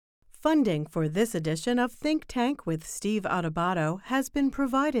Funding for this edition of Think Tank with Steve Adubato has been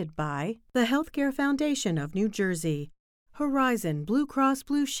provided by the Healthcare Foundation of New Jersey, Horizon Blue Cross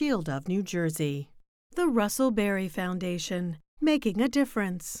Blue Shield of New Jersey, the Russell Berry Foundation, making a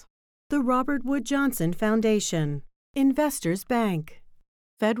difference, the Robert Wood Johnson Foundation, Investors Bank,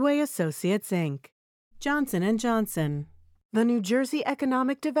 Fedway Associates, Inc., Johnson & Johnson, the New Jersey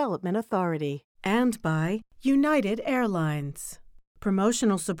Economic Development Authority, and by United Airlines.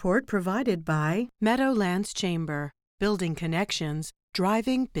 Promotional support provided by Meadowlands Chamber, building connections,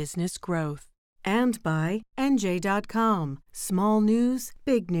 driving business growth. And by NJ.com, small news,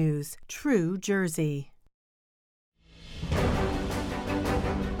 big news, true Jersey.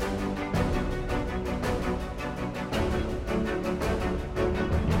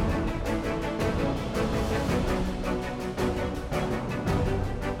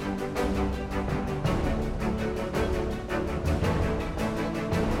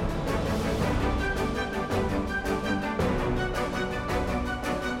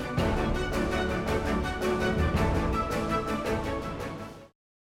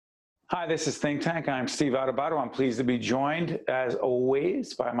 Hi, this is Think Tank. I'm Steve Adubato. I'm pleased to be joined, as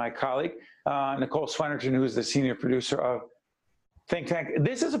always, by my colleague, Nicole Swenerton, who's the senior producer of Think Tank.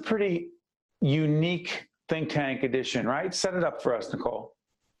 This is a pretty unique Think Tank edition, right? Set it up for us, Nicole.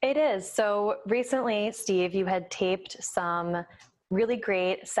 It is. So recently, Steve, you had taped some really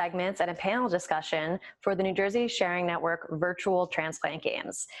great segments and a panel discussion for the New Jersey Sharing Network virtual transplant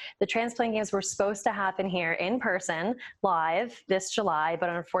games. The transplant games were supposed to happen here in person, live, this July, but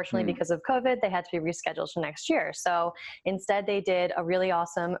unfortunately because of COVID, they had to be rescheduled to next year. So instead they did a really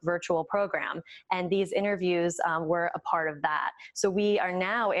awesome virtual program, and these interviews were a part of that. So we are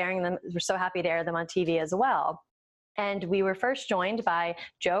now airing them. We're so happy to air them on TV as well. And we were first joined by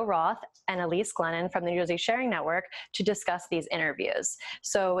Joe Roth and Elise Glennon from the New Jersey Sharing Network to discuss these interviews.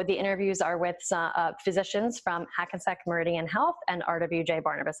 So the interviews are with physicians from Hackensack Meridian Health and RWJ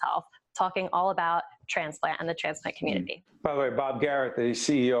Barnabas Health, talking all about transplant and the transplant community. By the way, Bob Garrett, the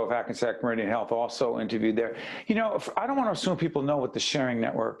CEO of Hackensack Meridian Health, also interviewed there. You know, I don't want to assume people know what the Sharing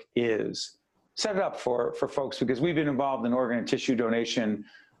Network is. Set it up for folks, because we've been involved in organ and tissue donation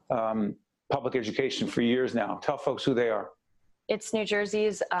public education for years now. Tell folks who they are. It's New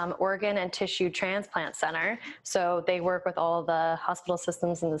Jersey's Organ and Tissue Transplant Center. So they work with all the hospital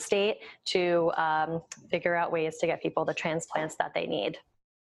systems in the state to figure out ways to get people the transplants that they need.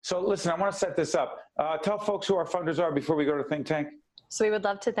 So listen, I want to set this up. Tell folks who our funders are before we go to Think Tank. So we would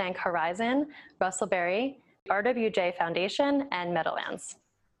love to thank Horizon, Russell Berry, RWJ Foundation, and Meadowlands.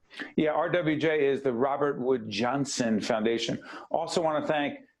 Yeah, RWJ is the Robert Wood Johnson Foundation. Also want to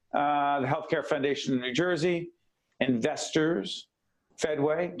thank the Healthcare Foundation of New Jersey, Investors,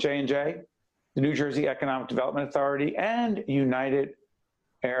 Fedway, J&J, the New Jersey Economic Development Authority, and United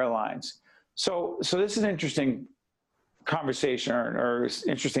Airlines. So this is an interesting conversation or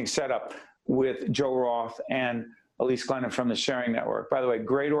interesting setup with Joe Roth and Elise Glennon from the Sharing Network. By the way,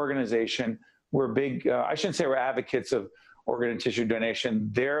 great organization. We're big, I shouldn't say we're advocates of organ and tissue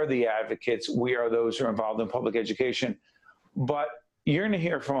donation. They're the advocates. We are those who are involved in public education. But you're going to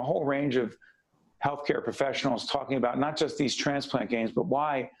hear from a whole range of healthcare professionals talking about not just these transplant games, but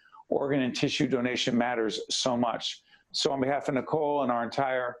why organ and tissue donation matters so much. So on behalf of Nicole and our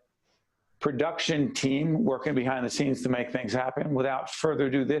entire production team working behind the scenes to make things happen, without further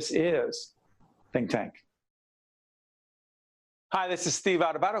ado, this is Think Tank. Hi, this is Steve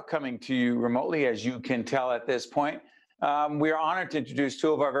Adubato coming to you remotely, as you can tell at this point. We are honored to introduce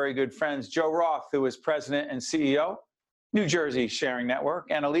two of our very good friends, Joe Roth, who is president and CEO, New Jersey Sharing Network,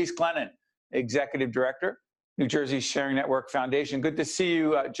 and Elise Glennon, Executive Director, New Jersey Sharing Network Foundation. Good to see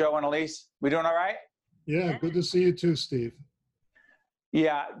you, Joe and Elise. We doing all right? Yeah, good to see you too, Steve.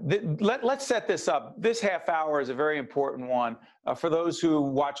 Yeah, let's set this up. This half hour is a very important one. For those who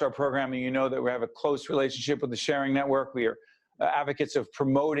watch our programming, you know that we have a close relationship with the Sharing Network. We are advocates of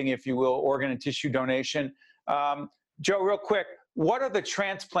promoting, if you will, organ and tissue donation. Joe, real quick, what are the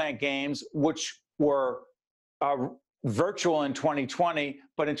transplant games, which were virtual in 2020,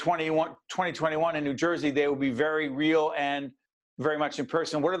 but in 2021 in New Jersey, they will be very real and very much in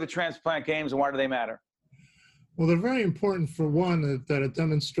person? What are the transplant games and why do they matter? Well, they're very important for one, that it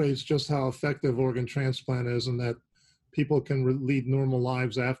demonstrates just how effective organ transplant is and that people can lead normal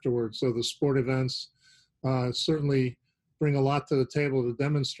lives afterwards. So the sport events certainly bring a lot to the table to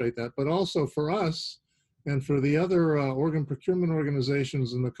demonstrate that. But also for us and for the other organ procurement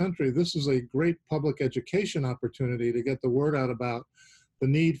organizations in the country, this is a great public education opportunity to get the word out about the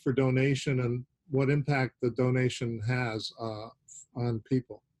need for donation and what impact the donation has on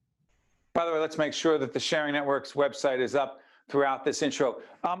people. By the way, let's make sure that the Sharing Network's website is up. throughout this intro.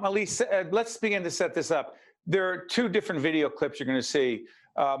 Elise, let's begin to set this up. There are two different video clips you're going to see.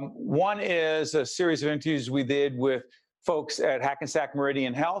 One is a series of interviews we did with folks at Hackensack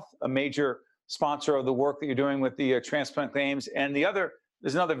Meridian Health, a major sponsor of the work that you're doing with the transplant claims. And the other,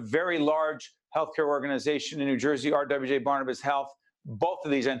 there's another very large healthcare organization in New Jersey, RWJBarnabas Health. Both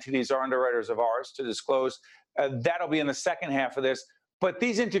of these entities are underwriters of ours to disclose. That'll be in the second half of this. But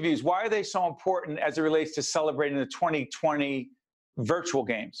these interviews, why are they so important as it relates to celebrating the 2020 virtual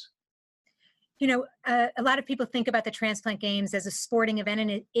games? You know, a lot of people think about the transplant games as a sporting event,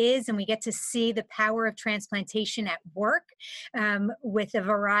 and it is, and we get to see the power of transplantation at work with a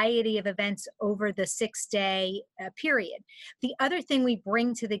variety of events over the 6-day period. The other thing we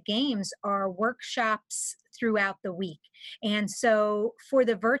bring to the games are workshops throughout the week. And so for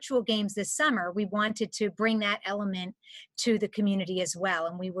the virtual games this summer, we wanted to bring that element to the community as well.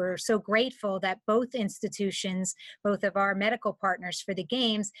 And we were so grateful that both institutions, both of our medical partners for the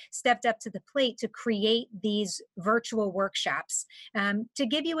games, stepped up to the plate to create these virtual workshops to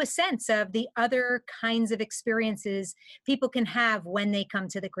give you a sense of the other kinds of experiences people can have when they come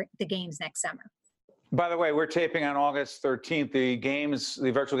to the games next summer. By the way, we're taping on August 13th.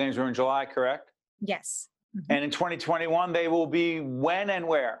 The virtual games were in July, correct? Yes. Mm-hmm. And in 2021, they will be when and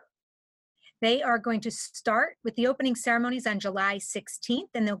where? They are going to start with the opening ceremonies on July 16th,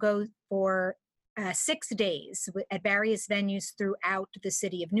 and they'll go for 6 days at various venues throughout the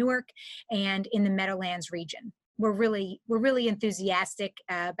city of Newark and in the Meadowlands region. We're really enthusiastic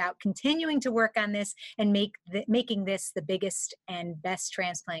about continuing to work on this and making this the biggest and best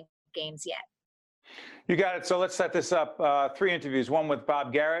transplant games yet. You got it. So let's set this up. 3 interviews, one with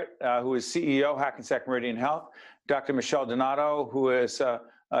Bob Garrett, who is CEO, Hackensack Meridian Health, Dr. Michelle Donato, who is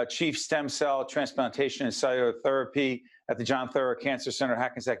Chief Stem Cell Transplantation and Cellular Therapy at the John Theurer Cancer Center,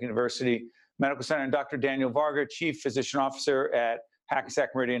 Hackensack University Medical Center, and Dr. Daniel Varga, Chief Physician Officer at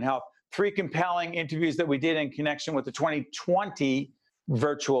Hackensack Meridian Health. 3 compelling interviews that we did in connection with the 2020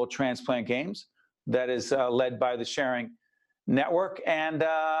 virtual transplant games that is led by the Sharing Network. And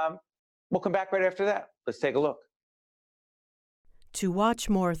we'll come back right after that. Let's take a look. To watch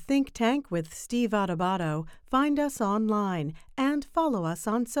more Think Tank with Steve Adubato, find us online and follow us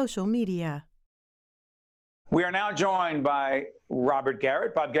on social media. We are now joined by Robert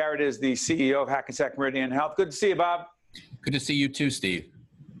Garrett. Bob Garrett is the CEO of Hackensack Meridian Health. Good to see you, Bob. Good to see you too, Steve.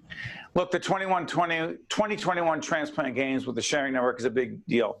 Look, the 2021 transplant games with the Sharing Network is a big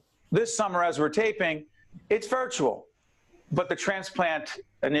deal. This summer, as we're taping, it's virtual, but the transplant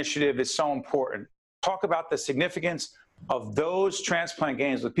initiative is so important. Talk about the significance of those transplant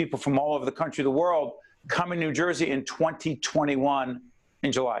games with people from all over the country, the world, coming to New Jersey in 2021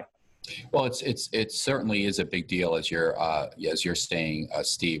 in July. Well, it certainly is a big deal, as you're saying,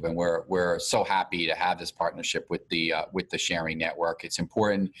 Steve, and we're so happy to have this partnership with the Sharing Network. It's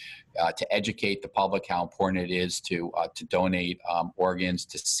important to educate the public how important it is to donate organs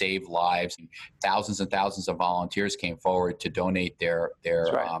to save lives. Thousands and thousands of volunteers came forward to donate their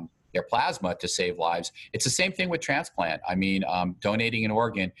plasma to save lives. It's the same thing with transplant. I mean, donating an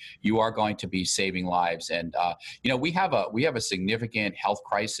organ, you are going to be saving lives. And we have a significant health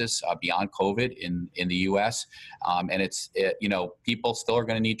crisis beyond COVID in the U.S. And people still are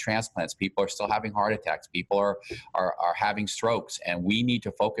going to need transplants. People are still having heart attacks. People are having strokes, and we need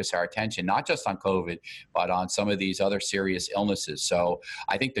to focus our attention not just on COVID, but on some of these other serious illnesses. So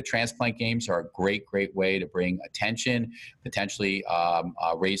I think the transplant games are a great way to bring attention, potentially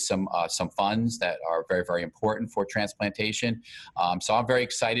raise some funds that are very, very important for transplantation. So I'm very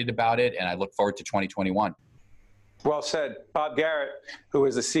excited about it, and I look forward to 2021. Well said. Bob Garrett, who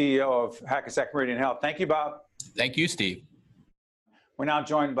is the CEO of Hackensack Meridian Health. Thank you, Bob. Thank you, Steve. We're now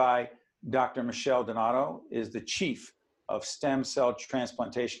joined by Dr. Michelle Donato, is the Chief of Stem Cell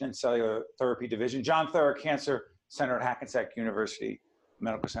Transplantation and Cellular Therapy Division, John Theurer Cancer Center at Hackensack University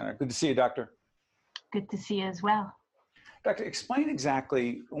Medical Center. Good to see you, Doctor. Good to see you as well. Doctor, explain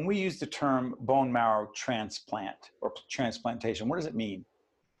exactly, when we use the term bone marrow transplant or transplantation, what does it mean?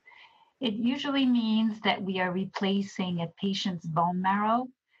 It usually means that we are replacing a patient's bone marrow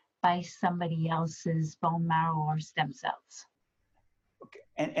by somebody else's bone marrow or stem cells.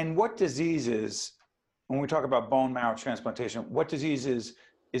 Okay. And what diseases, when we talk about bone marrow transplantation, what diseases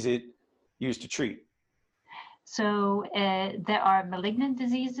is it used to treat? So there are malignant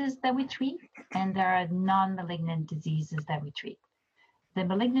diseases that we treat, and there are non-malignant diseases that we treat. The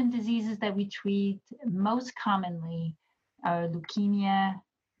malignant diseases that we treat most commonly are leukemia,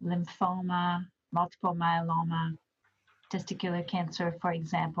 lymphoma, multiple myeloma, testicular cancer, for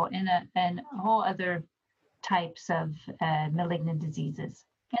example, and all other types of malignant diseases.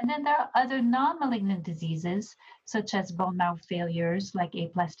 And then there are other non-malignant diseases, such as bone marrow failures like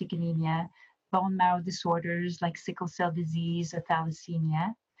aplastic anemia, bone marrow disorders like sickle cell disease or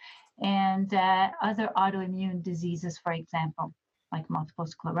thalassemia, and other autoimmune diseases, for example, like multiple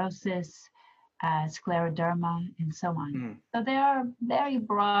sclerosis, scleroderma, and so on. So there are very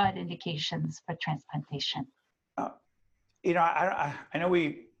broad indications for transplantation. I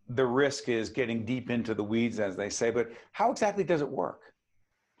know the risk is getting deep into the weeds, as they say, but how exactly does it work?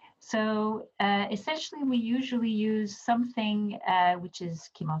 So essentially, we usually use something which is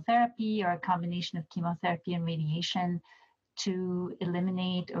chemotherapy or a combination of chemotherapy and radiation to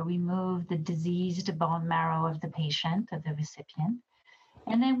eliminate or remove the diseased bone marrow of the patient, of the recipient.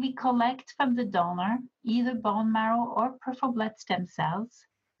 And then we collect from the donor either bone marrow or peripheral blood stem cells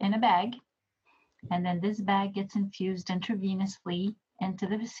in a bag. And then this bag gets infused intravenously into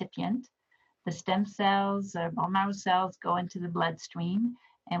the recipient. The stem cells or bone marrow cells go into the bloodstream.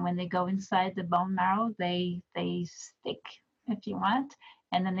 And when they go inside the bone marrow, they stick, if you want,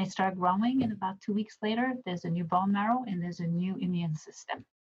 and then they start growing. And about 2 weeks later, there's a new bone marrow and there's a new immune system.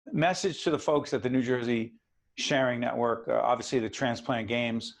 Message to the folks at the New Jersey Sharing Network, obviously the transplant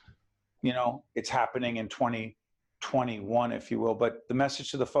games, it's happening in 2021, if you will, but the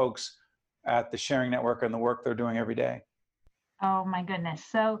message to the folks at the Sharing Network and the work they're doing every day. Oh my goodness.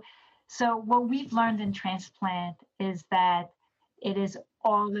 So what we've learned in transplant is that it is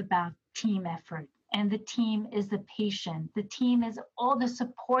all about team effort. And the team is the patient. The team is all the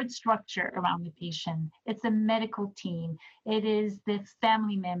support structure around the patient. It's a medical team. It is the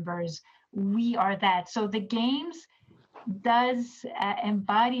family members. We are that. So the games does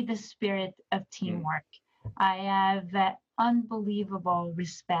embody the spirit of teamwork. I have unbelievable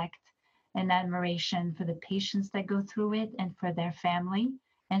respect and admiration for the patients that go through it and for their family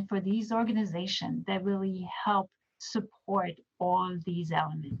and for these organizations that really help support all these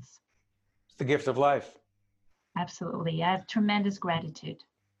elements. It's the gift of life. Absolutely. I have tremendous gratitude.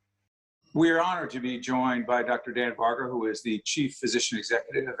 We are honored to be joined by Dr. Dan Varga, who is the Chief Physician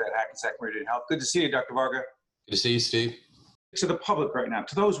Executive at Hackensack Meridian Health. Good to see you, Dr. Varga. Good to see you, Steve. To the public right now,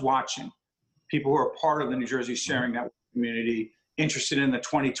 to those watching, people who are part of the New Jersey Sharing Network community, interested in the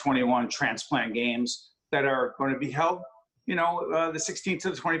 2021 transplant games that are going to be held, the 16th to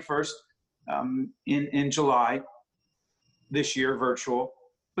the 21st in July this year, virtual.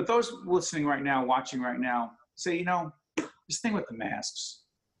 But those listening right now, watching right now, say, this thing with the masks,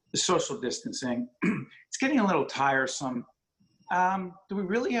 the social distancing, it's getting a little tiresome. Do we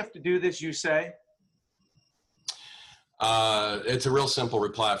really have to do this, you say? It's a real simple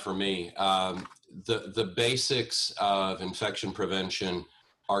reply for me. The basics of infection prevention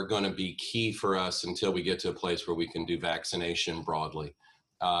are going to be key for us until we get to a place where we can do vaccination broadly.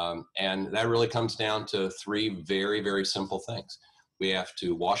 And that really comes down to three very, very simple things. We have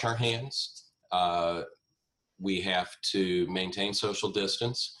to wash our hands. We have to maintain social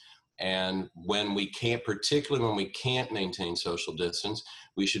distance. And when we can't, particularly when we can't maintain social distance,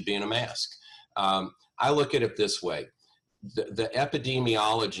 we should be in a mask. I look at it this way. The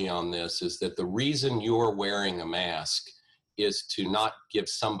epidemiology on this is that the reason you're wearing a mask is to not give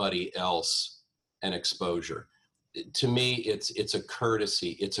somebody else an exposure. To me, it's a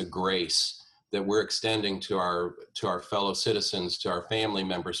courtesy, it's a grace that we're extending to our fellow citizens, to our family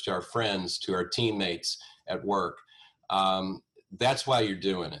members, to our friends, to our teammates at work. That's why you're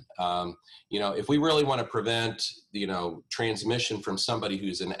doing it. If we really want to prevent, transmission from somebody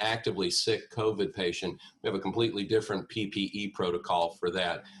who's an actively sick COVID patient, we have a completely different PPE protocol for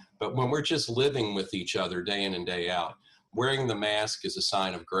that. But when we're just living with each other day in and day out, wearing the mask is a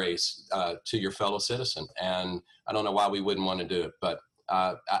sign of grace to your fellow citizen. And I don't know why we wouldn't want to do it, but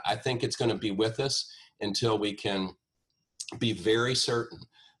I think it's going to be with us until we can be very certain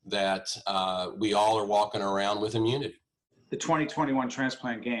that we all are walking around with immunity. The 2021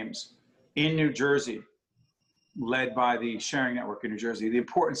 transplant games in New Jersey, led by the Sharing Network in New Jersey, the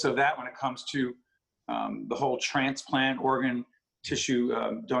importance of that when it comes to the whole transplant, organ tissue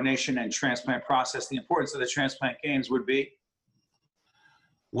donation and transplant process, the importance of the transplant games would be?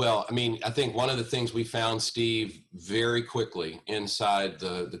 Well, I think one of the things we found, Steve, very quickly inside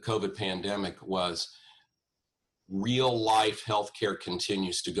the COVID pandemic was real life healthcare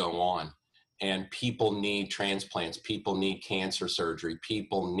continues to go on. And people need transplants, people need cancer surgery,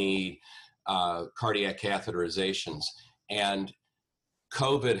 people need cardiac catheterizations. And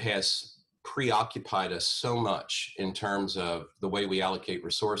COVID has preoccupied us so much in terms of the way we allocate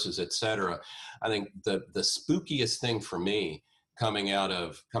resources, et cetera. I think the spookiest thing for me coming out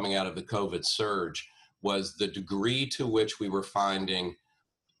of the COVID surge was the degree to which we were finding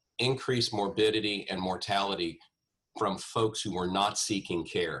increased morbidity and mortality from folks who were not seeking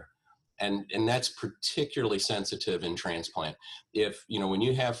care. And that's particularly sensitive in transplant. If, when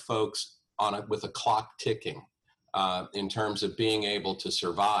you have folks with a clock ticking in terms of being able to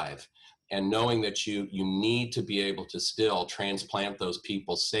survive, and knowing that you need to be able to still transplant those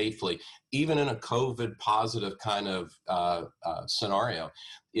people safely, even in a COVID positive kind of scenario,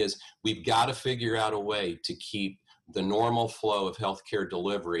 is we've got to figure out a way to keep the normal flow of healthcare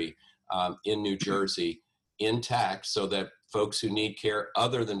delivery in New Jersey intact so that folks who need care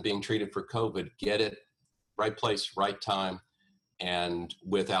other than being treated for COVID get it right place, right time, and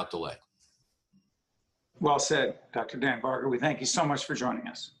without delay. Well said, Dr. Dan Barger. We thank you so much for joining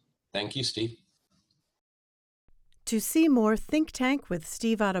us. Thank you, Steve. To see more Think Tank with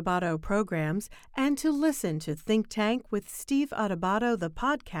Steve Adubato programs and to listen to Think Tank with Steve Adubato, the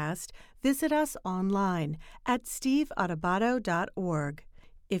podcast, visit us online at steveadubato.org.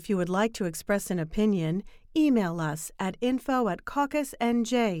 If you would like to express an opinion, email us at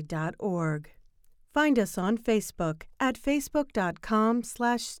info@caucusnj.org. Find us on Facebook at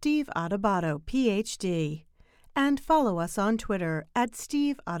facebook.com/Steve Adubato, PhD. And follow us on Twitter at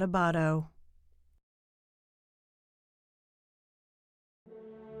Steve Adubato.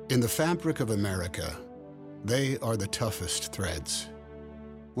 In the fabric of America, they are the toughest threads.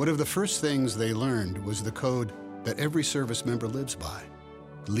 One of the first things they learned was the code that every service member lives by: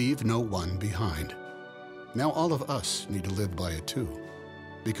 leave no one behind. Now all of us need to live by it too,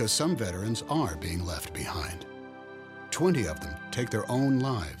 because some veterans are being left behind. 20 of them take their own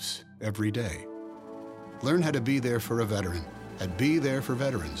lives every day. Learn how to be there for a veteran at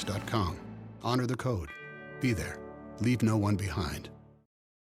BeThereForVeterans.com. Honor the code. Be there. Leave no one behind.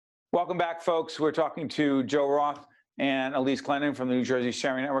 Welcome back, folks. We're talking to Joe Roth and Elise Glennon from the New Jersey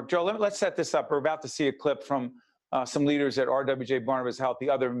Sharing Network. Joe, let's set this up. We're about to see a clip from some leaders at RWJBarnabas Health, the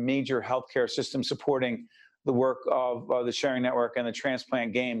other major healthcare system supporting the work of the Sharing Network and the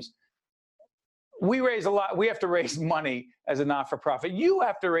Transplant Games. We raise a lot. We have to raise money as a not-for-profit. You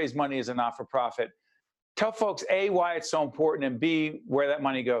have to raise money as a not-for-profit. Tell folks, A, why it's so important, and B, where that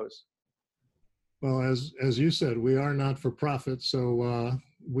money goes. Well, as you said, we are not for profit, so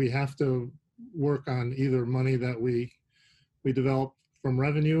we have to work on either money that we develop from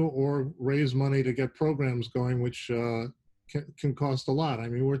revenue or raise money to get programs going, which can cost a lot. I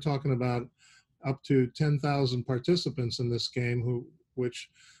mean, we're talking about up to 10,000 participants in this game, which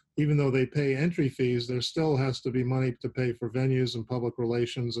even though they pay entry fees, there still has to be money to pay for venues and public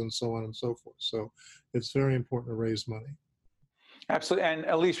relations and so on and so forth. So it's very important to raise money. Absolutely. And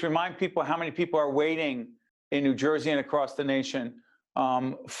Elise, remind people how many people are waiting in New Jersey and across the nation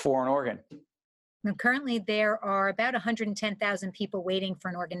for an organ. Now, currently, there are about 110,000 people waiting for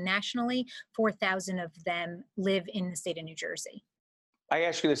an organ nationally. 4,000 of them live in the state of New Jersey. I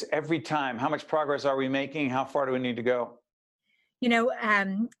ask you this every time. How much progress are we making? How far do we need to go? You know,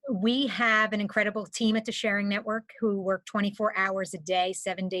 we have an incredible team at the Sharing Network who work 24 hours a day,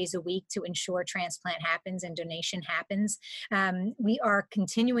 7 days a week to ensure transplant happens and donation happens. We are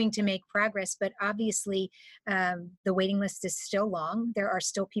continuing to make progress, but obviously the waiting list is still long. There are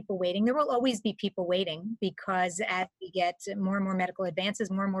still people waiting. There will always be people waiting because as we get more and more medical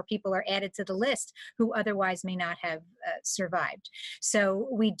advances, more and more people are added to the list who otherwise may not have survived. So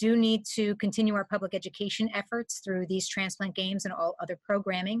we do need to continue our public education efforts through these transplant games and all other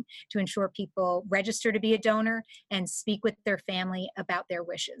programming to ensure people register to be a donor and speak with their family about their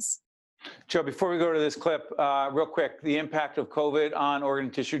wishes. Joe, before we go to this clip, real quick, the impact of COVID on organ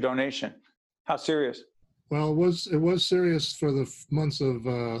and tissue donation. How serious? Well, it was serious for the months of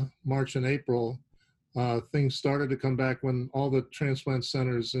March and April. Things started to come back when all the transplant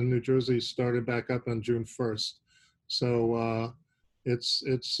centers in New Jersey started back up on June 1st. So it's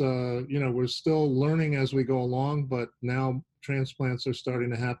we're still learning as we go along, but now transplants are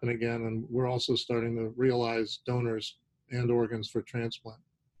starting to happen again, and we're also starting to realize donors and organs for transplant.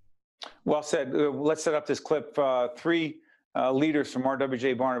 Well said. Let's set up this clip. Three leaders from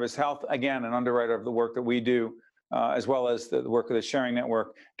RWJBarnabas Health, again, an underwriter of the work that we do, as well as the work of the Sharing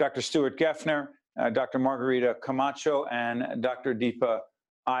Network. Dr. Stuart Geffner, Dr. Margarita Camacho, and Dr. Deepa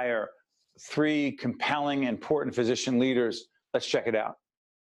Iyer. Three compelling, important physician leaders. Let's check it out.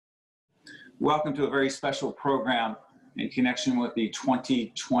 Welcome to a very special program in connection with the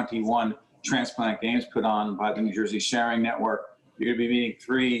 2021 Transplant Games put on by the New Jersey Sharing Network. You're going to be meeting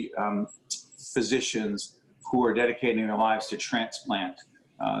three physicians who are dedicating their lives to transplant,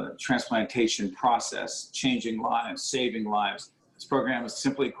 transplantation process, changing lives, saving lives. This program is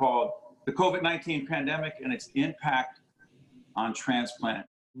simply called The COVID-19 Pandemic and Its Impact on Transplant.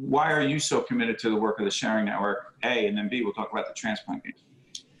 Why are you so committed to the work of the Sharing Network, A, and then B, we'll talk about the Transplant Games.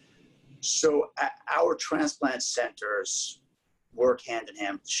 So our transplant centers work hand in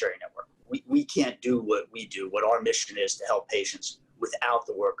hand with the Sharing Network. We can't do what we do, what our mission is to help patients, without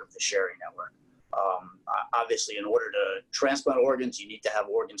the work of the Sharing Network. Obviously, in order to transplant organs, you need to have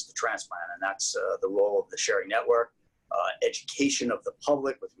organs to transplant, and that's the role of the Sharing Network. Education of the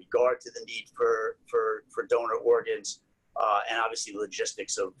public with regard to the need for donor organs, and obviously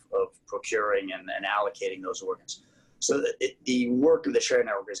logistics of procuring and allocating those organs. So the work of the Sharing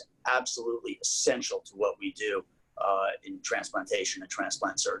Network is absolutely essential to what we do in transplantation and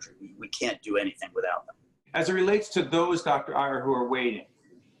transplant surgery. We can't do anything without them. As it relates to those, Dr. Iyer, who are waiting,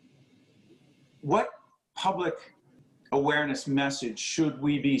 what public awareness message should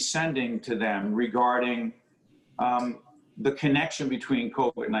we be sending to them regarding the connection between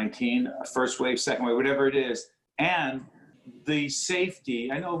COVID-19, first wave, second wave, whatever it is, and the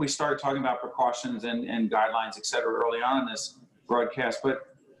safety? I know we started talking about precautions and guidelines, et cetera, early on in this broadcast, but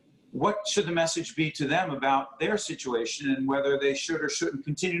what should the message be to them about their situation and whether they should or shouldn't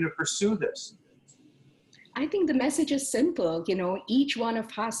continue to pursue this? I think the message is simple. Each one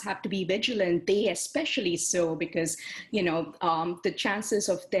of us have to be vigilant. They especially so, because, the chances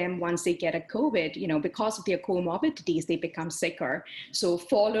of them, once they get a COVID, because of their comorbidities, they become sicker. So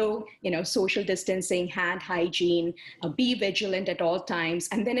follow, social distancing, hand hygiene, be vigilant at all times.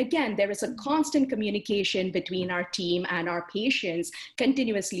 And then again, there is a constant communication between our team and our patients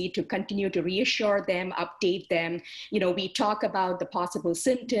continuously to continue to reassure them, update them. We talk about the possible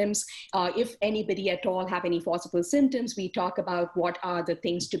symptoms. If anybody at all have any possible symptoms, we talk about what are the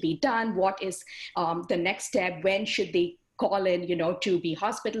things to be done, what is the next step, when should they call in, to be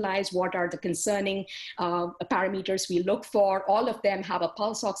hospitalized, what are the concerning parameters we look for. All of them have a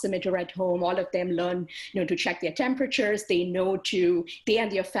pulse oximeter at home. All of them learn, to check their temperatures. They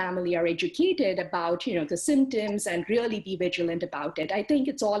and their family are educated about, the symptoms, and really be vigilant about it. I think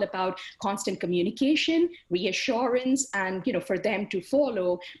it's all about constant communication, reassurance, and, for them to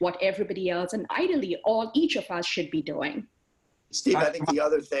follow what everybody else, and ideally each of us should be doing. Steve, I think the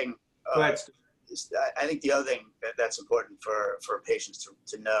other thing, that's important for patients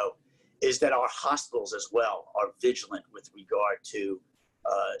to know is that our hospitals as well are vigilant with regard to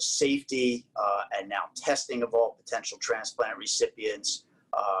safety and now testing of all potential transplant recipients,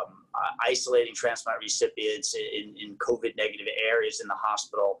 isolating transplant recipients in COVID negative areas in the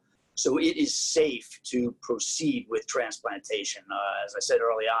hospital. So it is safe to proceed with transplantation. As I said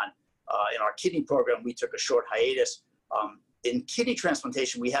early on, in our kidney program, we took a short hiatus. In kidney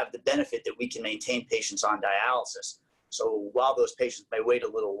transplantation, we have the benefit that we can maintain patients on dialysis. So while those patients may wait a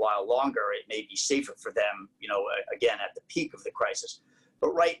little while longer, it may be safer for them, again, at the peak of the crisis.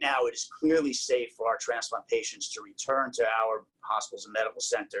 But right now, it is clearly safe for our transplant patients to return to our hospitals and medical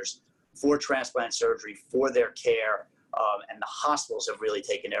centers for transplant surgery, for their care, and the hospitals have really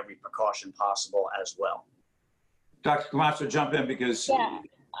taken every precaution possible as well. Dr. Camacho, jump in, because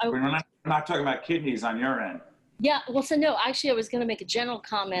we're not talking about kidneys on your end. Yeah, well, so no, actually, I was going to make a general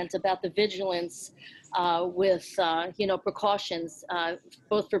comment about the vigilance with, precautions,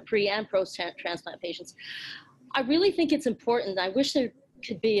 both for pre and post-transplant patients. I really think it's important. I wish there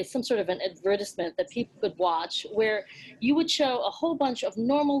could be some sort of an advertisement that people could watch where you would show a whole bunch of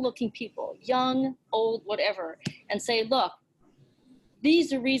normal-looking people, young, old, whatever, and say, look,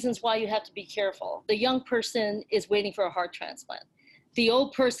 these are reasons why you have to be careful. The young person is waiting for a heart transplant. The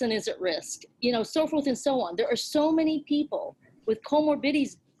old person is at risk, so forth and so on. There are so many people with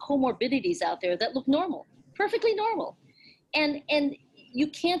comorbidities out there that look normal, perfectly normal. And you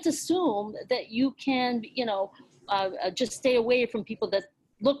can't assume that you can, just stay away from people that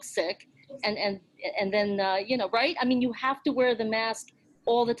look sick and then, right? I mean, you have to wear the mask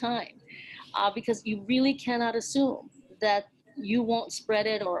all the time because you really cannot assume that you won't spread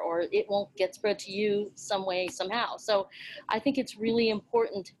it or it won't get spread to you some way, somehow. So I think it's really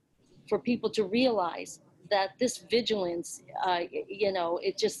important for people to realize that this vigilance,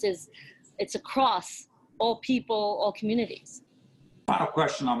 it's across all people, all communities. Final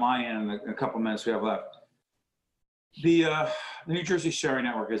question on my end, a couple minutes we have left. The New Jersey Sharing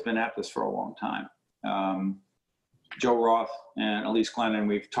Network has been at this for a long time. Joe Roth and Elise Glennon,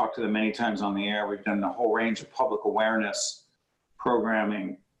 we've talked to them many times on the air. We've done a whole range of public awareness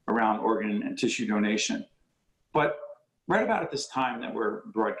programming around organ and tissue donation. But right about at this time that we're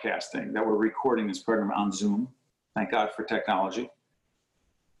broadcasting, that we're recording this program on Zoom, thank God for technology.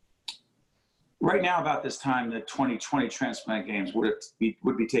 Right now, about this time, the 2020 Transplant Games would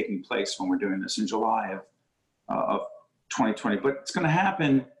be taking place when we're doing this in July of 2020. But it's going to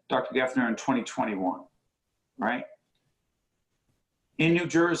happen, Dr. Geffner, in 2021, right? In New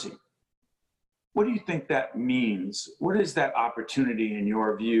Jersey. What do you think that means? What is that opportunity, in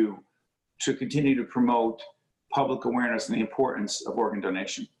your view, to continue to promote public awareness and the importance of organ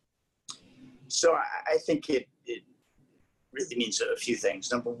donation? So I think it really means a few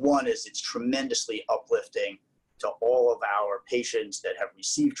things. Number one is it's tremendously uplifting to all of our patients that have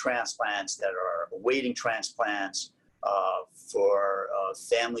received transplants, that are awaiting transplants, for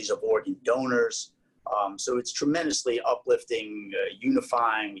families of organ donors. So it's tremendously uplifting,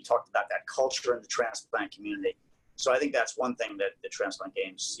 unifying. We talked about that culture in the transplant community. So I think that's one thing that the Transplant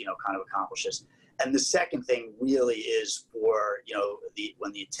Games, kind of accomplishes. And the second thing really is for,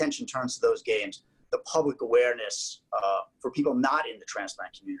 when the attention turns to those games, the public awareness for people not in the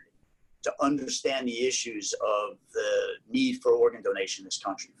transplant community to understand the issues of the need for organ donation in this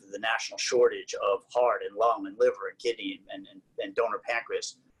country, for the national shortage of heart and lung and liver and kidney and donor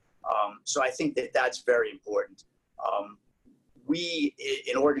pancreas. So I think that that's very important. We,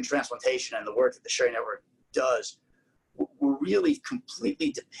 in organ transplantation and the work that the Sharing Network does, we're really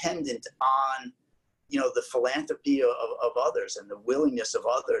completely dependent on, the philanthropy of others and the willingness of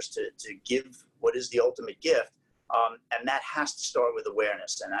others to give what is the ultimate gift. And that has to start with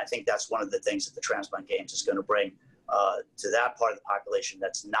awareness. And I think that's one of the things that the Transplant Games is going to bring to that part of the population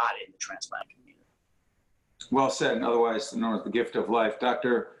that's not in the transplant community. Well said, otherwise known as the gift of life.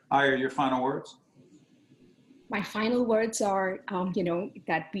 Dr. Iyer, your final words? My final words are,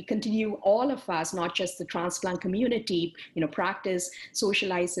 that we continue, all of us, not just the transplant community, practice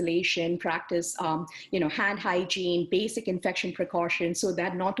social isolation, practice, hand hygiene, basic infection precautions, so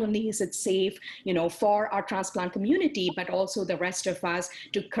that not only is it safe, for our transplant community, but also the rest of us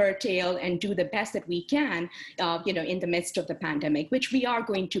to curtail and do the best that we can, in the midst of the pandemic, which we are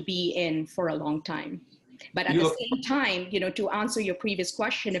going to be in for a long time. But at the same time, to answer your previous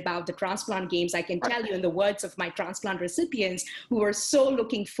question about the Transplant Games, I can tell you in the words of my transplant recipients who were so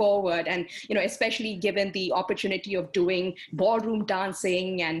looking forward, and, especially given the opportunity of doing ballroom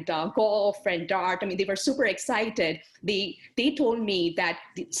dancing and golf and dart, I mean, they were super excited. They told me that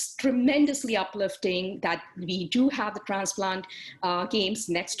it's tremendously uplifting that we do have the Transplant Games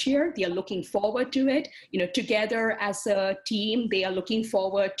next year. They are looking forward to it. Together as a team, they are looking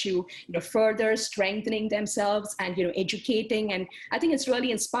forward to, further strengthening themselves and, educating. And I think it's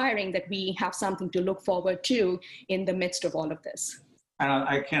really inspiring that we have something to look forward to in the midst of all of this. And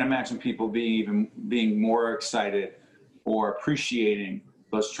I can't imagine people being more excited or appreciating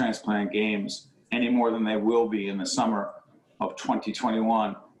those Transplant Games any more than they will be in the summer of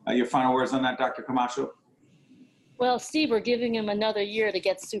 2021. Your final words on that, Dr. Camacho? Well, Steve, we're giving him another year to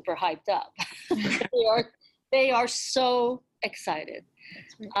get super hyped up. They are so excited.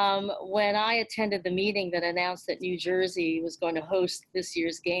 When I attended the meeting that announced that New Jersey was going to host this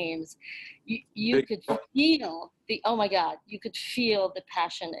year's games, you could feel you could feel the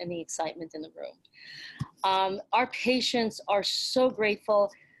passion and the excitement in the room. Our patients are so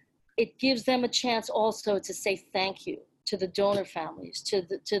grateful. It gives them a chance also to say thank you to the donor families, to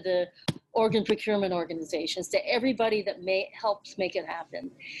the organ procurement organizations, to everybody that helps make it happen.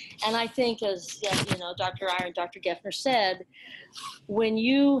 And I think, as Dr. Iyer and Dr. Geffner said, when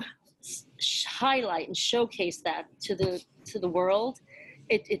you highlight and showcase that to the world,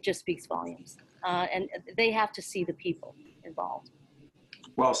 it just speaks volumes. And they have to see the people involved.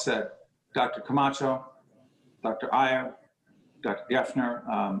 Well said. Dr. Camacho, Dr. Iyer, Dr.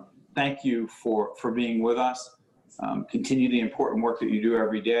 Geffner, thank you for being with us. Continue the important work that you do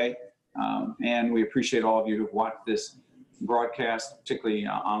every day. And we appreciate all of you who've watched this broadcast, particularly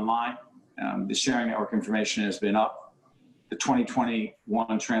online. The Sharing Network information has been up. The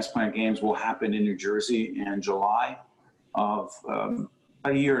 2021 Transplant Games will happen in New Jersey in July of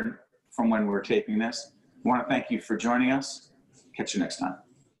a year from when we're taping this. I want to thank you for joining us. Catch you next time.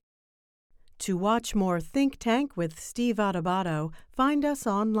 To watch more Think Tank with Steve Adubato, find us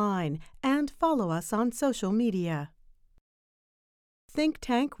online and follow us on social media. Think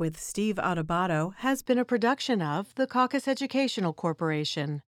Tank with Steve Adubato has been a production of the Caucus Educational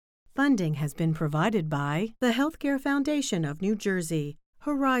Corporation. Funding has been provided by the Healthcare Foundation of New Jersey,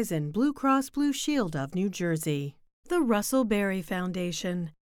 Horizon Blue Cross Blue Shield of New Jersey, the Russell Berry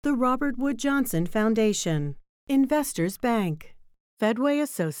Foundation, the Robert Wood Johnson Foundation, Investors Bank, Fedway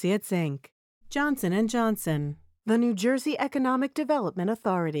Associates, Inc., Johnson & Johnson, the New Jersey Economic Development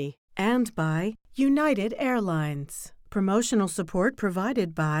Authority, and by United Airlines. Promotional support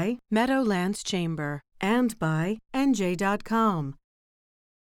provided by Meadowlands Chamber and by NJ.com.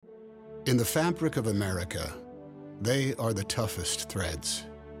 In the fabric of America, they are the toughest threads.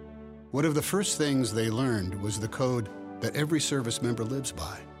 One of the first things they learned was the code that every service member lives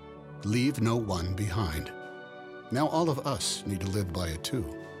by: leave no one behind. Now all of us need to live by it too,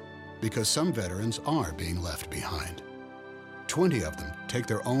 because some veterans are being left behind. 20 of them take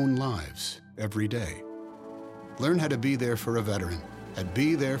their own lives every day. Learn how to be there for a veteran at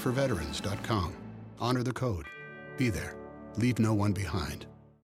BeThereForVeterans.com. Honor the code. Be there. Leave no one behind.